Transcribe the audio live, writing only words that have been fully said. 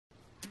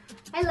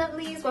Hi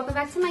Lovelies, welcome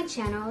back to my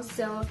channel.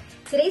 So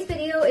today's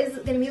video is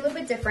going to be a little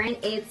bit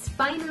different. It's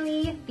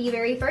finally the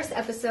very first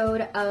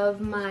episode of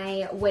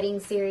my wedding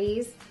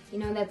series. You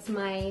know, that's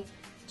my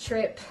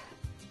trip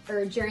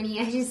or journey,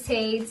 I should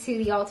say, to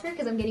the altar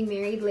because I'm getting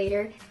married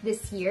later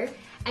this year.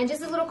 And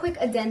just a little quick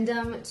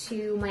addendum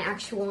to my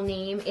actual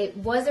name. It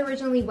was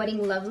originally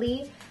Wedding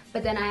Lovely,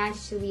 but then I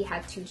actually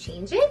had to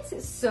change it.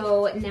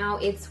 So now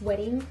it's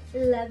Wedding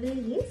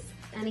Lovelies.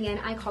 And again,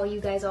 I call you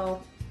guys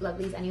all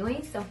Lovelies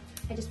anyway, so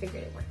I just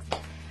figured it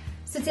works.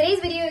 So today's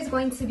video is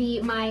going to be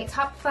my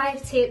top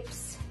 5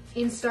 tips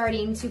in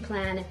starting to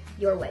plan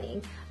your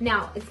wedding.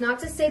 Now, it's not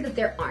to say that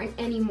there aren't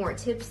any more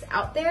tips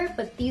out there,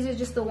 but these are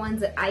just the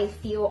ones that I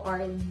feel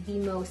are the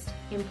most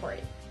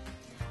important,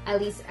 at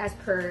least as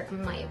per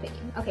my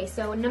opinion. Okay,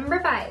 so number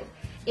 5,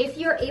 if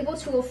you're able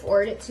to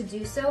afford to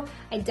do so,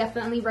 I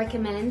definitely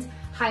recommend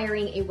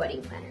hiring a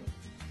wedding planner.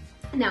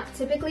 Now,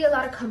 typically a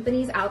lot of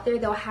companies out there,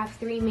 they'll have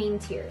 3 main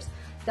tiers.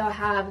 They'll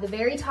have the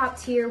very top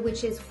tier,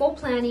 which is full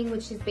planning,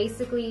 which is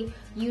basically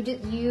you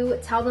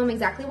tell them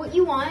exactly what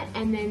you want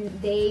and then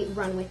they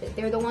run with it.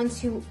 They're the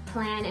ones who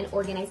plan and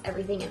organize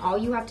everything, and all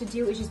you have to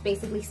do is just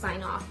basically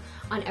sign off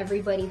on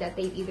everybody that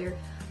they've either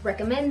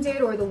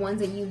recommended or the ones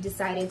that you've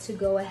decided to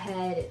go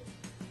ahead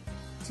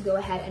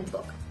and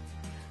book.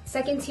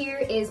 Second tier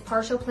is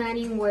partial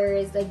planning,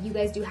 whereas like you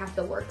guys do half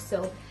the work.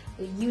 So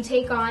you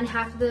take on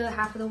half of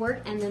the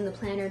work and then the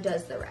planner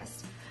does the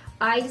rest.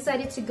 I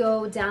decided to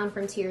go down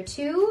from tier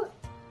 2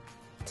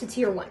 to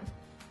tier 1,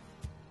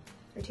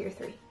 or tier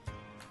 3.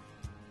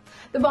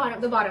 The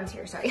bottom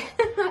tier, sorry.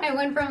 I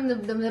went from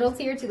the middle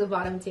tier to the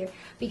bottom tier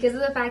because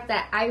of the fact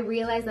that I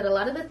realized that a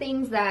lot of the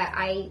things that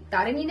I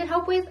thought I needed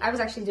help with, I was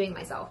actually doing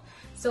myself.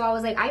 So I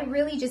was like, I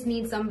really just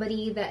need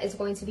somebody that is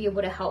going to be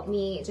able to help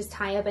me just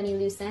tie up any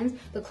loose ends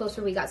the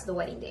closer we got to the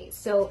wedding date.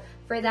 So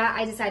for that,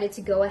 I decided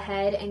to go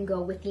ahead and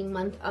go with the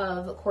month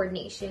of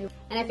coordination.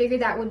 And I figured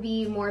that would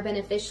be more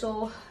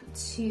beneficial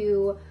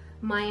to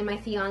my and my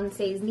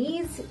fiance's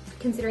needs,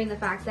 considering the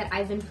fact that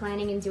I've been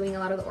planning and doing a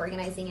lot of the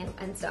organizing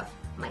and stuff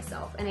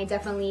myself. And I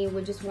definitely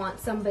would just want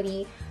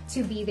somebody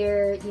to be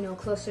there, you know,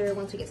 closer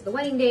once we get to the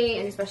wedding day,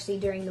 and especially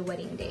during the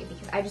wedding day,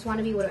 because I just want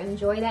to be able to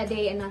enjoy that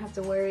day and not have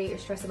to worry or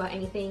stress about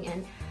anything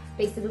and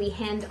basically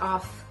hand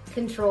off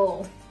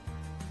control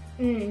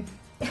to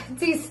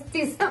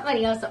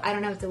somebody else so I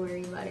don't have to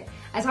worry about it.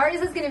 As hard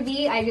as it's going to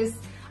be, I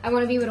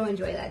want to be able to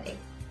enjoy that day.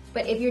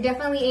 But if you're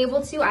definitely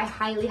able to, I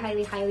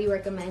highly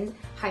recommend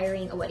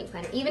hiring a wedding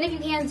planner. Even if you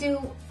can't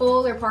do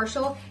full or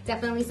partial,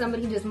 definitely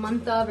somebody who does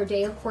month of or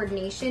day of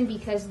coordination,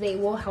 because they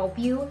will help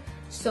you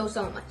so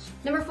much.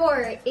 Number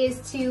 4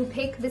 is to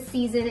pick the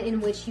season in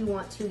which you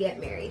want to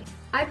get married.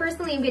 I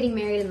personally am getting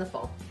married in the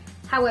fall.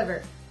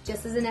 However,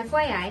 just as an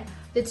FYI,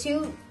 the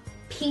 2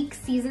 peak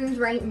seasons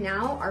right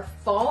now are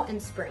fall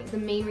and spring. The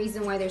main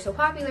reason why they're so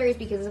popular is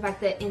because of the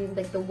fact that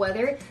the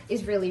weather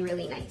is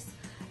really nice.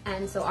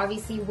 And so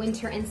obviously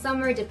winter and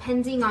summer,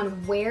 depending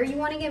on where you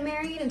want to get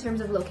married in terms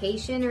of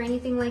location or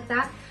anything like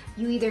that,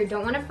 you either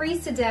don't want to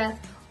freeze to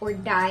death or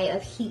die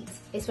of heat,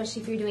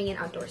 especially if you're doing an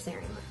outdoor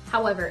ceremony.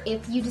 However,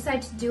 if you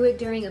decide to do it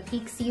during a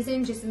peak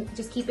season,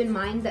 just keep in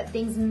mind that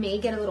things may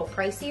get a little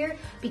pricier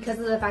because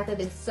of the fact that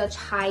it's such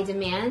high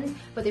demand,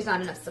 but there's not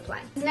enough supply.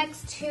 The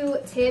next 2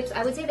 tips,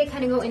 I would say they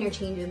kind of go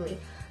interchangeably.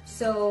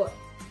 So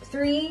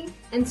 3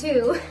 and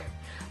 2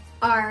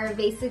 are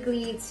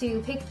basically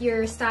to pick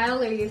your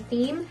style or your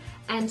theme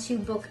and to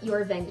book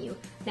your venue.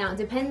 Now,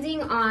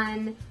 depending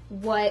on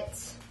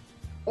what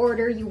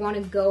order you want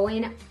to go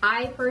in,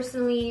 I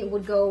personally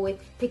would go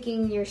with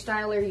picking your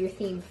style or your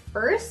theme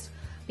first,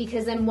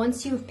 because then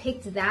once you've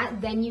picked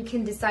that, then you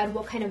can decide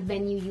what kind of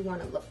venue you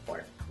want to look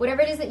for.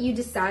 Whatever it is that you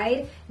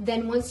decide,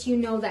 then once you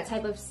know that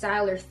type of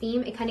style or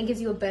theme, it kind of gives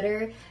you a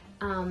better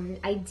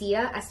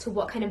idea as to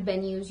what kind of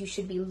venues you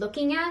should be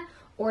looking at.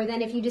 Or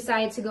then if you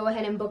decide to go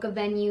ahead and book a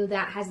venue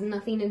that has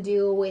nothing to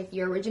do with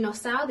your original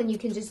style, then you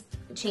can just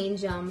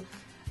change them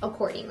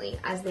accordingly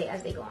as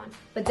they go on.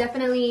 But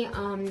definitely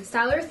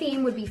style or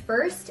theme would be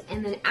first,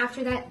 and then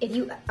after that, if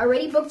you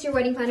already booked your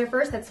wedding planner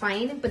first, that's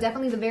fine. But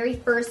definitely the very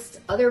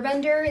first other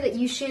vendor that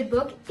you should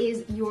book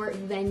is your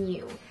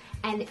venue.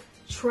 And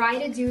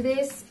try to do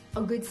this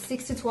a good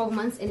 6 to 12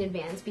 months in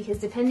advance, because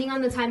depending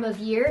on the time of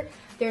year,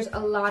 there's a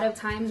lot of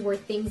times where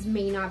things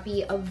may not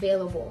be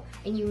available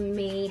and you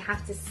may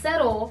have to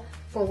settle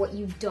for what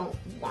you don't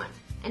want.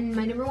 And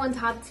my number 1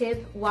 top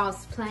tip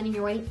whilst planning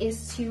your wedding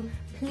is to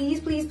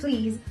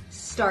please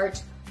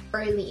start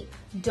early.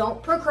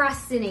 Don't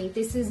procrastinate.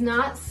 This is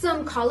not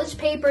some college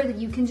paper that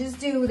you can just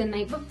do the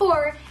night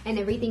before and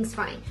everything's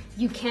fine.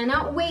 You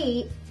cannot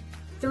wait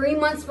 3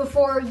 months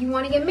before you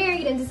want to get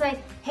married and decide,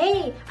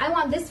 hey, I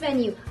want this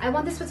venue, I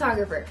want this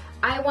photographer,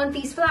 I want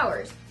these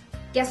flowers.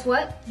 Guess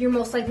what? You're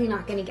most likely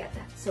not going to get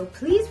that. So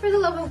please, for the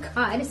love of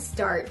God,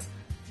 start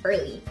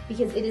early,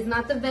 because it is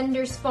not the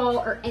vendor's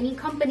fault or any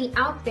company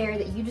out there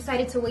that you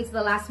decided to wait to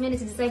the last minute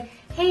to decide,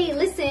 hey,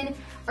 listen,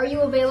 are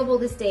you available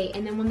this day?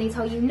 And then when they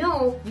tell you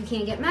no, you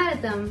can't get mad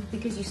at them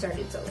because you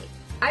started so late.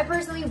 I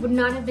personally would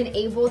not have been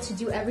able to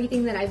do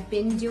everything that I've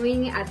been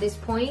doing at this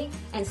point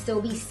and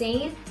still be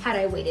sane had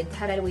I waited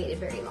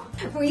very long.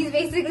 We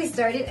basically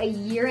started a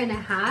year and a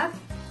half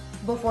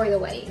before the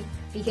wedding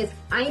because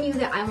I knew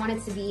that I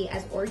wanted to be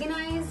as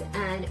organized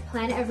and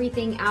plan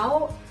everything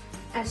out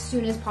as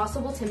soon as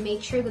possible to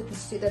make sure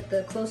that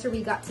the closer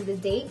we got to the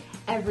date,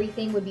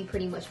 everything would be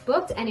pretty much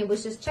booked, and it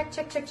was just check,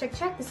 check, check, check,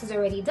 check, this is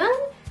already done,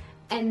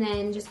 and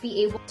then just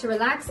be able to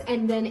relax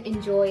and then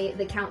enjoy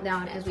the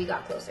countdown as we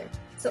got closer.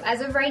 So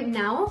as of right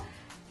now,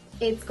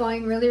 it's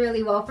going really,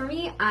 really well for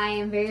me. I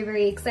am very,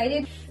 very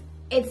excited.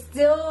 It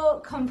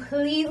still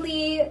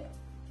completely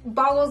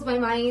boggles my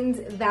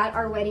mind that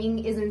our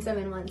wedding is in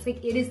 7 months.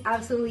 Like, it is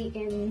absolutely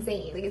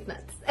insane. Like, it's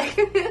nuts.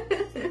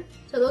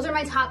 So those are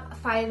my top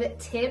 5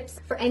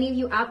 tips for any of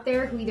you out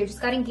there who either just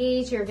got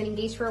engaged or have been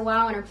engaged for a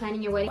while and are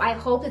planning your wedding. I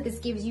hope that this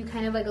gives you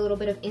kind of like a little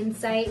bit of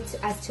insight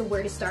as to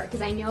where to start,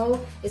 because I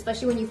know,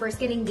 especially when you first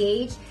get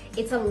engaged,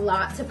 it's a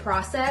lot to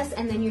process,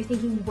 and then you're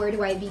thinking, where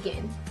do I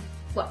begin?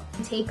 Well,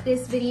 take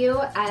this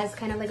video as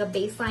kind of like a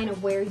baseline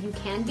of where you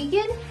can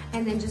begin,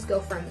 and then just go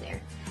from there.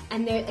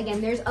 And there,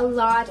 again, there's a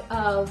lot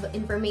of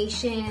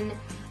information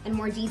and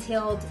more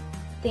detailed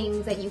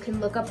things that you can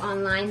look up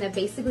online that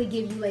basically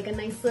give you like a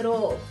nice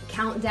little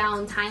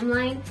countdown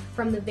timeline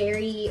from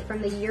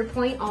the year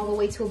point all the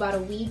way to about a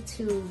week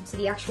to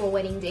the actual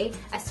wedding day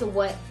as to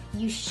what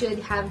you should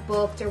have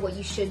booked or what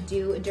you should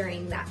do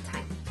during that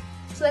time.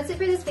 So that's it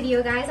for this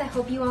video, guys. I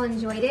hope you all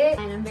enjoyed it,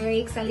 and I'm very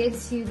excited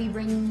to be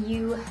bringing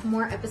you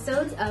more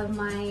episodes of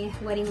my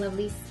Wedding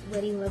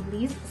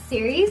Lovelies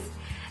series.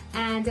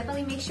 And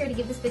definitely make sure to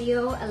give this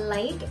video a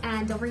like,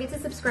 and don't forget to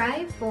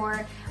subscribe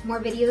for more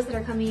videos that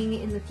are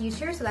coming in the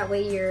future, so that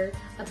way you're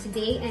up to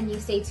date and you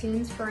stay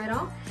tuned for it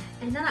all.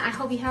 And I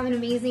hope you have an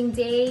amazing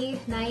day,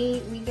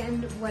 night,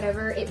 weekend,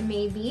 whatever it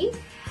may be.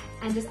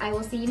 And I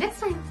will see you next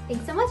time.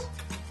 Thanks so much.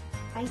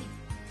 Bye.